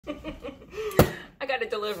I got a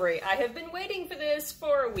delivery. I have been waiting for this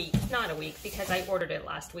for a week. Not a week, because I ordered it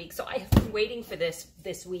last week. So I have been waiting for this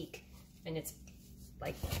week. And it's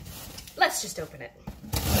like, let's just open it.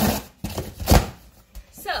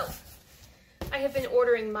 So, I have been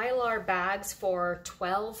ordering Mylar bags for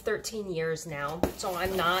 12, 13 years now. So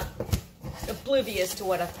I'm not oblivious to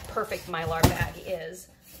what a perfect Mylar bag is,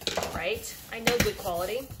 right? I know good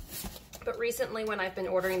quality. But recently, when I've been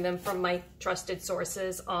ordering them from my trusted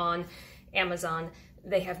sources on Amazon,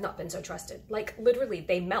 they have not been so trusted. Like, literally,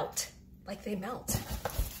 they melt. Like, they melt.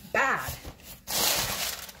 Bad.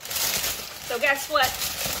 So guess what?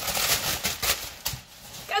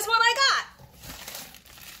 Guess what I got?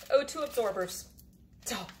 O2 absorbers.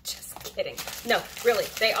 Oh, just kidding. No, really,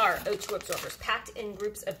 they are O2 absorbers, packed in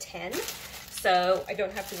groups of 10. So I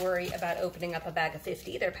don't have to worry about opening up a bag of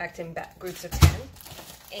 50. They're packed in groups of 10.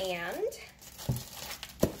 And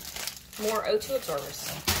more O2 absorbers.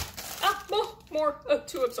 Ah, more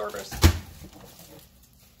O2 absorbers.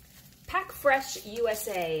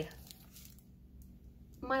 PackFreshUSA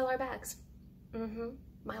Mylar bags.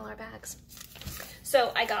 Mylar bags.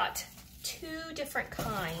 So I got 2 different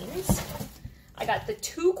kinds. I got the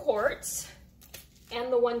 2 quarts and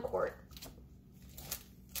the 1 quart.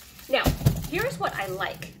 Now, here's what I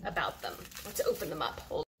like about them. Let's open them up.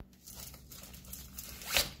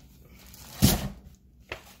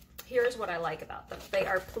 Here's what I like about them. They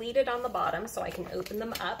are pleated on the bottom, so I can open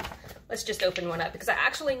them up. Let's just open one up because I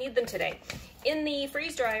actually need them today. In the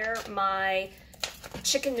freeze dryer, my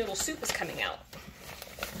chicken noodle soup is coming out.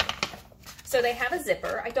 So they have a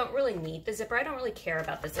zipper. I don't really need the zipper. I don't really care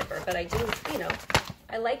about the zipper, but I do, you know,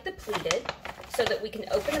 I like the pleated so that we can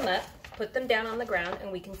open them up, put them down on the ground,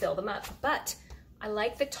 and we can fill them up. But I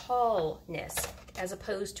like the tallness as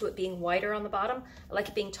opposed to it being wider on the bottom. I like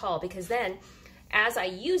it being tall because then as I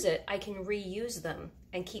use it, I can reuse them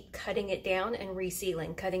and keep cutting it down and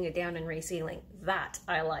resealing, cutting it down and resealing. That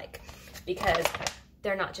I like because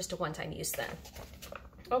they're not just a one-time use then.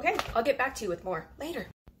 Okay, I'll get back to you with more later.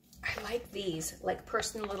 I like these, like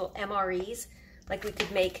personal little MREs, like we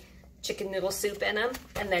could make chicken noodle soup in them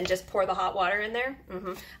and then just pour the hot water in there.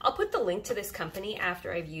 I'll put the link to this company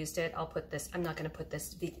after I've used it. I'll put this, I'm not gonna put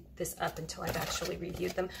this up until I've actually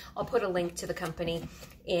reviewed them. I'll put a link to the company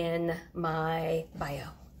in my bio.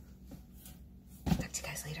 Talk to you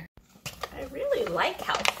guys later. I really like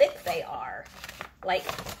how thick they are. Like,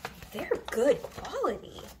 they're good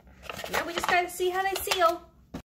quality. Now we just gotta see how they seal.